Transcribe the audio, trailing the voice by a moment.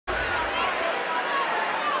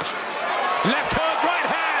punch. Left hook, right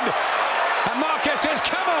hand. And Marquez says,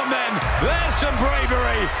 come on then. There's some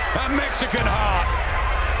bravery and Mexican heart.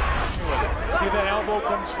 See that elbow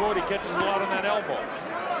comes forward. He catches a lot on that elbow.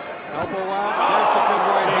 Elbow out. There's the good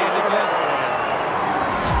right hand again.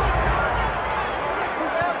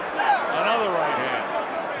 Another right hand.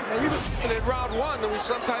 And in round one, that we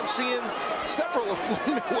sometimes see in several of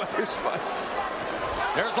Floyd Mayweather's fights.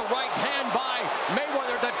 There's a right hand by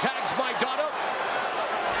Mayweather that tags Maidana.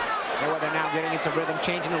 Mayweather now getting into rhythm,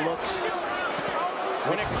 changing the looks.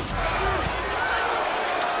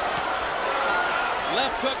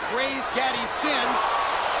 Left hook grazed Gaddy's chin.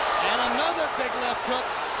 And another big left hook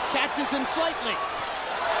catches him slightly.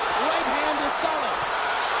 Right hand is solid.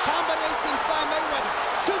 Combinations by Mayweather.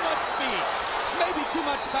 Too much speed. Maybe too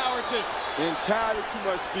much power, too. Entirely too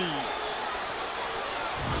much speed.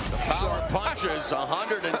 The power punches,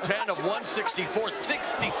 110 of 164,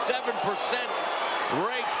 67%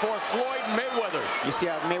 rate for Floyd Mayweather. You see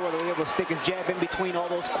how Mayweather was able to stick his jab in between all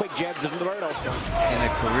those quick jabs of Murdo. In a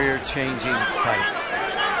career-changing fight.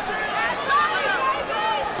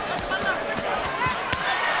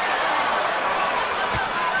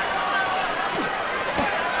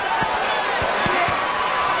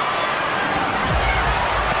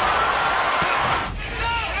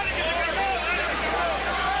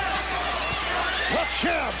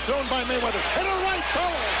 Jab thrown by Mayweather. And a right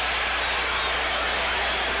follow.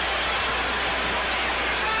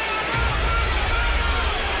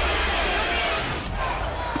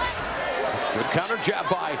 Good counter jab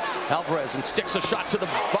by Alvarez and sticks a shot to the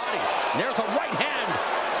body. And there's a right hand.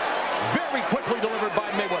 Very quickly delivered by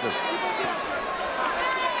Mayweather.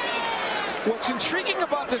 What's intriguing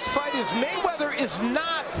about this fight is Mayweather is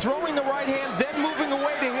not throwing the right hand, then moving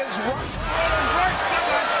away to his right.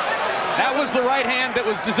 That was the right hand that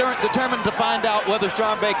was determined to find out whether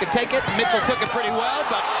Charmbay could take it. Mitchell took it pretty well,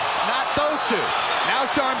 but not those two. Now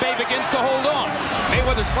Charmbay begins to hold on.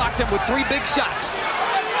 Mayweather's clocked him with 3 big shots.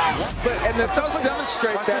 And it does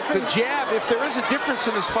demonstrate that the jab, if there is a difference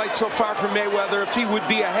in this fight so far for Mayweather, if he would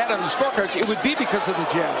be ahead on the scorecards, it would be because of the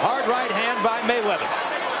jab. Hard right hand by Mayweather.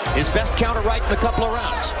 His best counter right in a couple of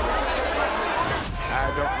rounds. I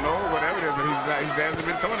don't know, whatever it is, but he hasn't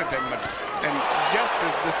been throwing it that much. And just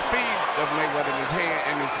the speed of Mayweather in his hand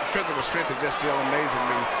and his physical strength is just still amazing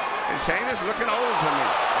me. And Shane is looking old to me.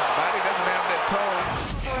 His body doesn't have that tone.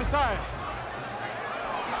 Inside.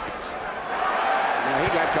 Now he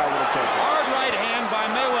got caught with a choke. Hard right hand by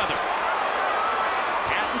Mayweather.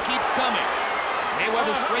 Patton keeps coming.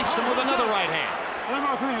 Mayweather strafes him with another right hand. Let him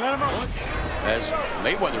out, let him out. As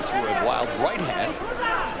Mayweather threw a wild right hand.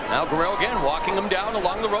 Now Guerrero again walking him down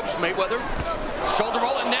along the ropes. Mayweather shoulder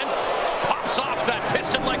roll and then pops off that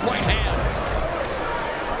piston-like right hand.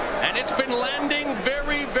 And it's been landing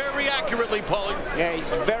very, very accurately, Paulie. Yeah,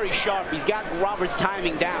 he's very sharp. He's got Robert's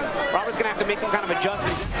timing down. Robert's going to have to make some kind of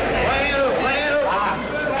adjustment.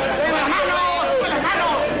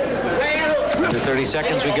 Under 30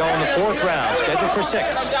 seconds, we go in the 4th round, scheduled for 6.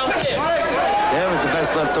 That was the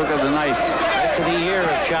best left hook of the night. Right to the ear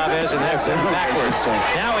of Chavez, and that's backwards.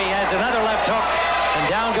 Now he adds another left hook, and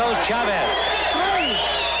down goes Chavez.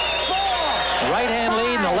 The right hand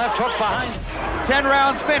lead and the left hook behind. 10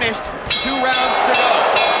 rounds finished, 2 rounds to go.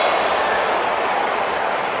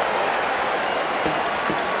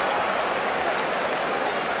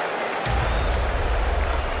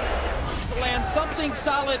 Land something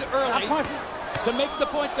solid early to make the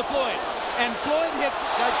point to Floyd. And Floyd hits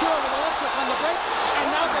Arturo with a left hook on the break, and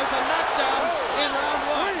now there's a knockdown in round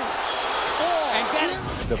 1. And get him.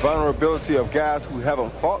 The vulnerability of guys who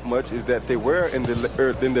haven't fought much is that they were in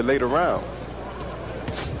the later rounds.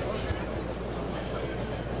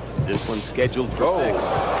 This one's scheduled for 6.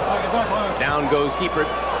 Down goes Keeper.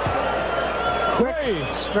 Quick,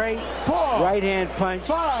 straight, right hand punch.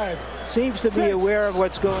 5. Seems to be aware of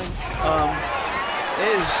what's going.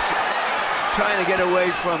 Is trying to get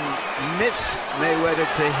away from mitts Mayweather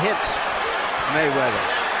to hits Mayweather.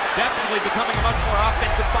 Definitely becoming a much more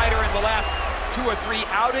offensive fighter in the last 2 or 3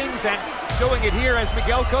 outings, and showing it here as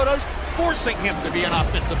Miguel Cotto's forcing him to be an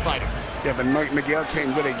offensive fighter. Yeah, but Miguel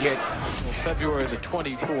can't really get. February the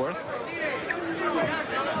 24th.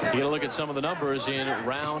 You look at some of the numbers in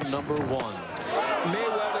round number 1.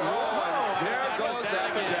 Mayweather, there goes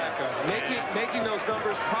Akadaka, making those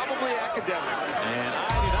numbers probably academic. And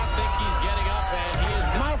I do not think he's getting up, and he is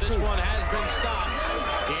not. This one has been stopped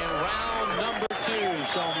in round number 2.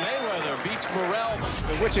 So Mayweather beats Morrell.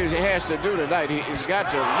 Which he has to do tonight. He's got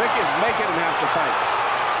to. Ricky's making him have to fight.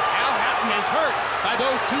 Al Hatton is hurt by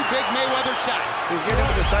those 2 big Mayweather shots. He's getting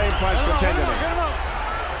with the same punch continually.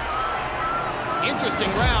 Interesting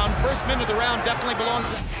round. First minute of the round definitely belongs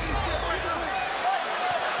to...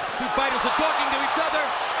 Two fighters are talking to each other.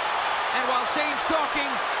 And while Shane's talking,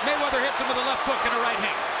 Mayweather hits him with a left hook and a right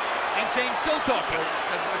hand. And Shane's still talking.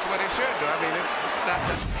 That's what he should do. I mean,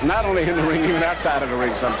 it's not only in the ring, even outside of the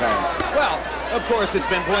ring sometimes. Well, of course, it's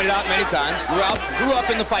been pointed out many times. Grew up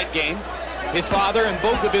in the fight game. His father and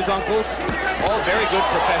both of his uncles, all very good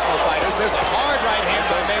professional fighters. There's a hard right hand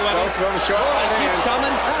by Mayweather. Keeps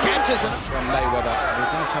coming, catches him. From Mayweather, who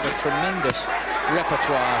does have a tremendous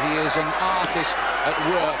repertoire. He is an artist at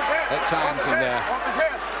work at times in there.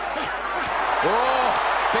 Oh,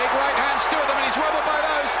 big right hands, two of them, and he's wobbled by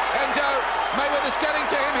those. And Mayweather's getting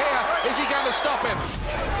to him here. Is he going to stop him?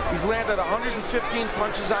 He's landed 115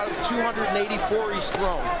 punches out of 284 he's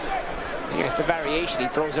thrown. Yeah, it's the variation. He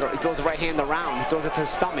throws the right hand around. He throws it to the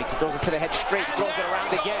stomach. He throws it to the head straight. He throws it around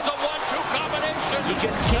again. It's a 1-2 combination. You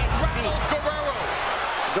just can't see. Guerrero.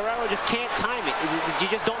 Guerrero just can't time it. You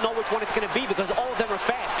just don't know which one it's going to be because all of them are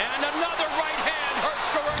fast. And another right hand hurts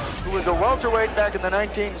Guerrero. Who was a welterweight back in the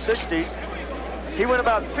 1960s. He went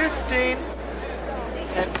about 15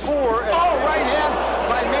 and 4. Oh, right hand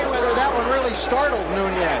by Mayweather. That one really startled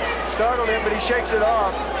Nunez. Startled him, but he shakes it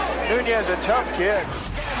off. Nunez, a tough kid.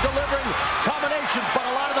 Delivering combinations, but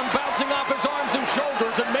a lot of them bouncing off his arms and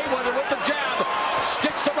shoulders, and Mayweather with the jab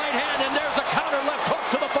sticks the right hand, and there's a counter left hook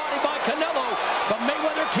to the body by Canelo, but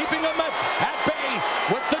Mayweather keeping him at bay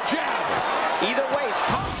with the jab. Either way, it's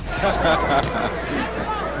tough.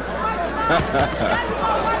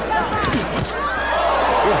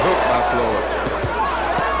 Good hook by Floyd.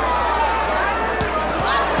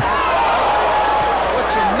 What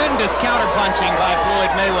tremendous counterpunching by Floyd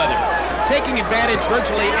Mayweather. Taking advantage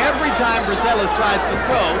virtually every time Brazilius tries to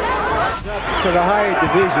throw. To the higher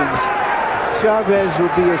divisions, Chavez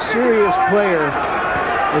will be a serious player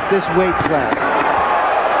at this weight class.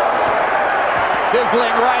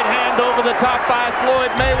 Sizzling right hand over the top by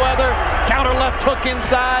Floyd Mayweather. Counter left hook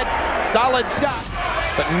inside. Solid shot.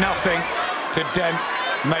 But nothing to dent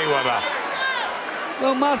Mayweather.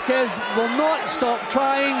 Well, Marquez will not stop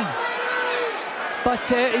trying. But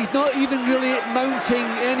he's not even really mounting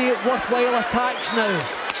any worthwhile attacks now.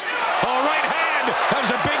 Oh, right hand! That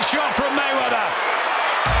was a big shot from Mayweather.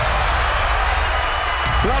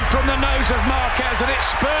 Blood from the nose of Marquez, and it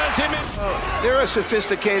spurs him in. There are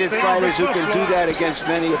sophisticated fighters who can do that against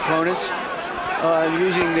many opponents,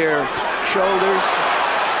 using their shoulders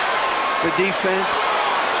for defense.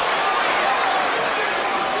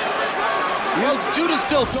 Well, Judah's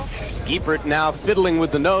still talking. Giepert now fiddling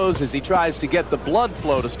with the nose as he tries to get the blood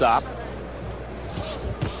flow to stop.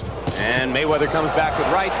 And Mayweather comes back with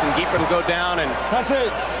rights, and Giepert will go down, and that's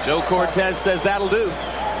it. Joe Cortez says that'll do.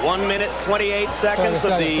 1 minute, 28 seconds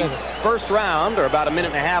of the first round, or about a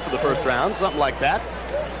minute and a half of the first round, something like that.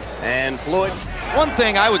 And Floyd. One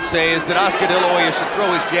thing I would say is that Oscar De La Hoya should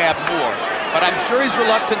throw his jab more, but I'm sure he's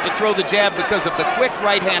reluctant to throw the jab because of the quick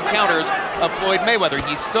right-hand counters of Floyd Mayweather.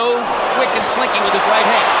 He's so quick and slinky with his right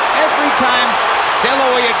hand. Every time De La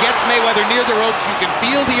Hoya gets Mayweather near the ropes, you can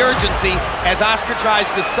feel the urgency as Oscar tries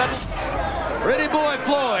to settle. Pretty boy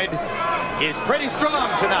Floyd is pretty strong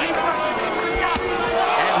tonight.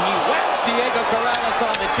 And he whacks Diego Corrales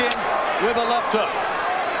on the chin with a left hook.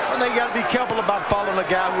 Well, they got to be careful about following a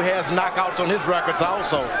guy who has knockouts on his records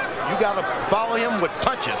also. You got to follow him with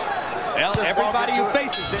punches. Well, everybody who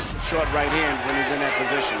faces it. Short right hand when he's in that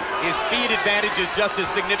position. His speed advantage is just as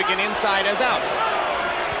significant inside as out.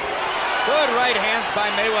 Good right hands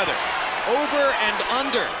by Mayweather. Over and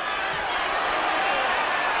under.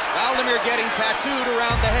 Valdemir getting tattooed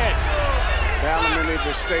around the head. Valdemir needs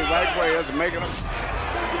to stay right where he is, making him.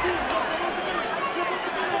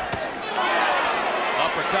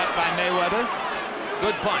 Uppercut by Mayweather.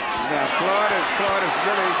 Good punch. Yeah, Floyd is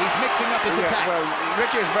really... He's mixing up his attack. Well,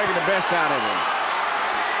 Ricky is making the best out of him.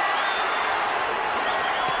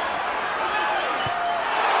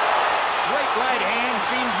 Great right hand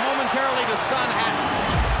seems momentarily to stun Hatton.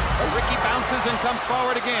 But Ricky bounces and comes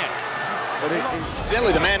forward again.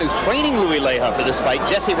 Incidentally, the man who's training Louis Leja for this fight,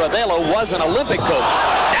 Jesse Ravello, was an Olympic coach.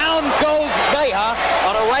 Down goes Leja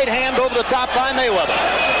on a right hand over the top by Mayweather.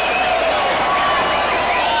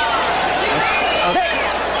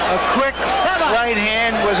 A quick right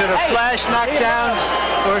hand. Was it a flash knockdown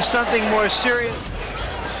or something more serious?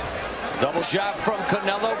 Double jab from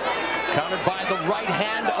Canelo, countered by the right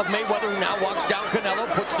hand of Mayweather, who now walks down Canelo,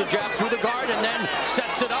 puts the jab through the guard, and then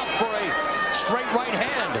sets it up for a straight right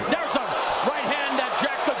hand. There's a right hand that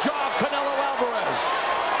jacked the jaw of Canelo Alvarez.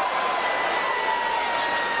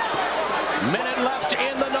 Minute left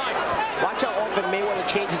in the ninth. Watch how often Mayweather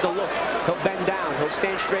changes the look. He'll bend down. He'll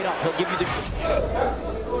stand straight up. He'll give you the...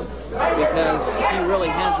 Because he really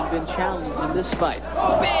hasn't been challenged in this fight.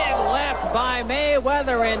 Big left by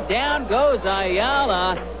Mayweather, and down goes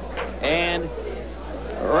Ayala. And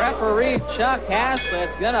referee Chuck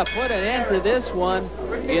Haslett's going to put an end to this one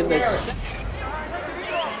in the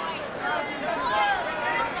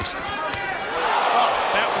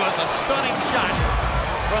That was a stunning shot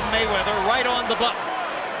from Mayweather right on the button.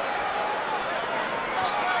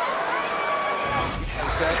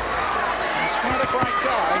 He's quite a bright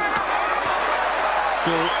guy.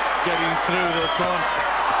 Still getting through the front.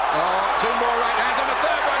 Oh, 2 more right hands on the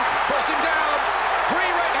third one. Puts him down. 3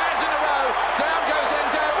 right hands in a row. Down goes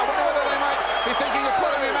Endo. I wonder whether they might be thinking of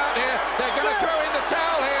pulling him out here. They're going to throw in the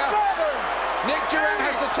towel here. Nick Duran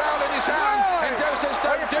has the towel in his hand. Endo says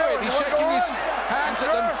don't do it. He's shaking his hands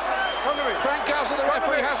at them. Frank Castle, the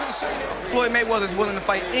referee, hasn't seen it. Floyd Mayweather is willing to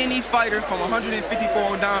fight any fighter from 154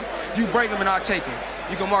 on down. You break him and I'll take him.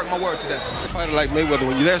 You can mark my word to that. A fighter like Mayweather,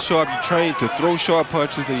 when you're that sharp, you're trained to throw sharp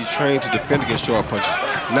punches and you're trained to defend against sharp punches,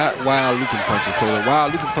 not wild looping punches. So the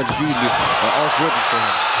wild looping punches usually are off-rhythm for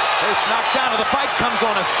him. First knockdown of the fight comes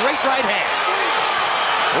on a straight right hand.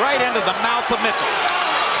 Right into the mouth of Mitchell.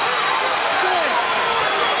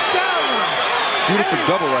 Beautiful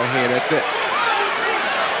double right hand at that.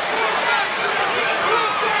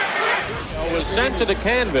 Was sent to the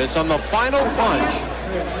canvas on the final punch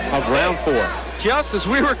of round 4. Just as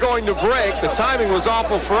we were going to break, the timing was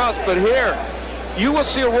awful for us, but here you will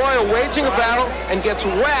see Arroyo waging a battle and gets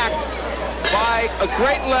whacked by a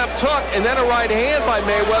great left hook and then a right hand by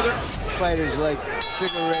Mayweather. Fighters like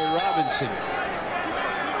Sugar Ray Robinson.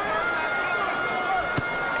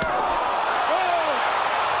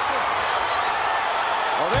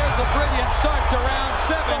 Well, there's a brilliant start to round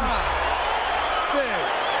 7.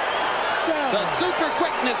 The super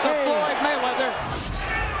quickness of Floyd Mayweather.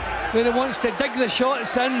 When he wants to dig the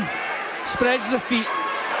shots in, spreads the feet.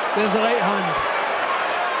 There's the right hand.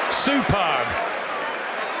 Superb.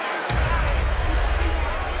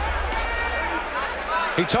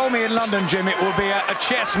 He told me in London, Jim, it will be a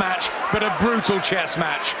chess match, but a brutal chess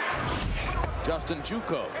match. Justin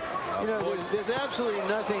Juco. You know, there's absolutely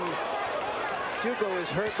nothing. Juco is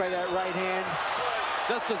hurt by that right hand.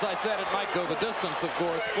 Just as I said, it might go the distance, of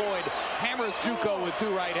course. Floyd hammers Juco with 2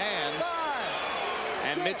 right hands.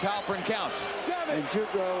 And Mitch Halpern counts. And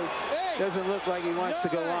Juco doesn't look like he wants to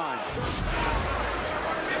go on.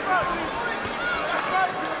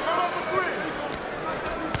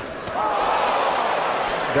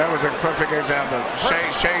 That was a perfect example.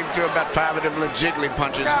 Shane threw about 5 of them little jiggly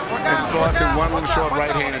punches, and Floyd threw 1 little short right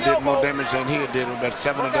hand and did more damage than he did with about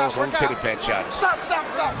 7 of those little pity pat shots. Stop.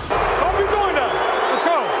 What are we doing now? Let's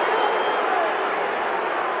go.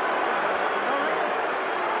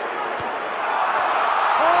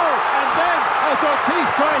 Oh, and then as Ortiz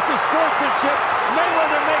tries the sportsmanship,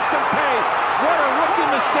 Mayweather makes him pay. What a rookie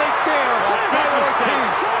mistake there by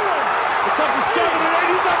Ortiz. It's up to 7 and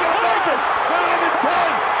 8. He's not going to make it. 9 and 10.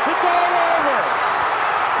 It's all over.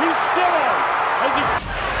 He's still on.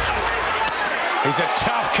 He's a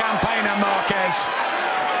tough campaigner, Marquez.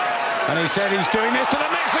 And he said he's doing this to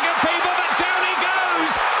the Mexican people, but down he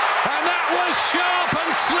goes. And that was sharp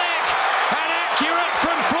and slick and accurate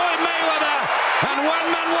from Floyd Mayweather. And Juan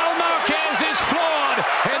Manuel Marquez is floored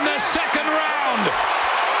in the 2nd round.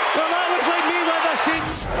 Well, that looks like Mayweather saying...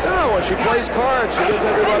 No, when she plays cards, she gets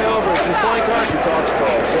everybody over. If she's playing cards, she talks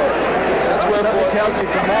tall. So that's where Floyd tells you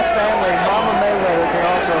from that family, Mama Mayweather can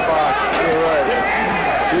also box. You're right.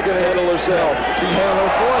 She can handle herself. She can handle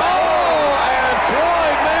those boys. Oh, and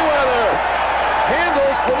Floyd Mayweather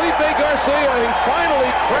handles Felipe Garcia. He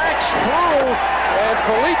finally cracks through, and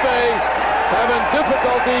Felipe having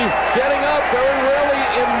difficulty getting up very rarely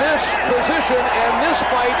in this position, and this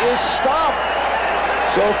fight is stopped.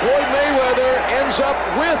 So Floyd Mayweather ends up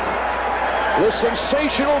with the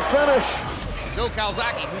sensational finish. Joe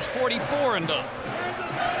Calzaghe, who's 44 and done.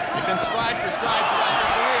 He's been stride for stride throughout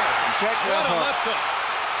their careers. Check left hook. Left hook.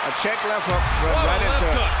 A check left hook runs right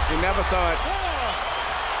into it. You never saw it.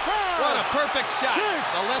 What a perfect shot.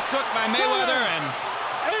 The left hook by Mayweather, and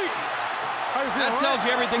that tells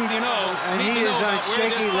you everything you know. And he is on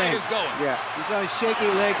shaky legs. Yeah. He's on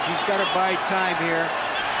shaky legs. He's got to bide time here.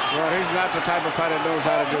 Well, he's not the type of fighter that knows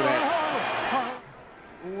how to do that.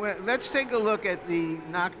 Well, let's take a look at the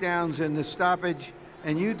knockdowns and the stoppage,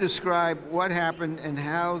 and you describe what happened and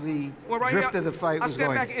how the drift of the fight was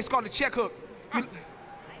going. Back, it's called the check hook.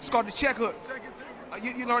 It's called the check hook.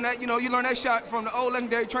 You learn that, you learn that shot from the old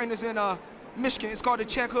legendary trainers in Michigan. It's called the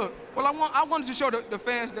check hook. Well, I wanted to show the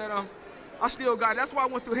fans that I still got it. That's why I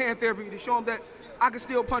went through hand therapy, to show them that I can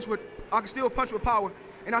still punch with power.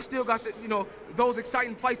 and I still got the, you know, those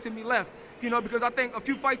exciting fights in me left. You know, because I think a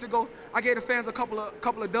few fights ago, I gave the fans a couple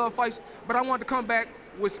of dub fights, but I wanted to come back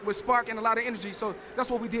with spark and a lot of energy, so that's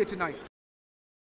what we did tonight.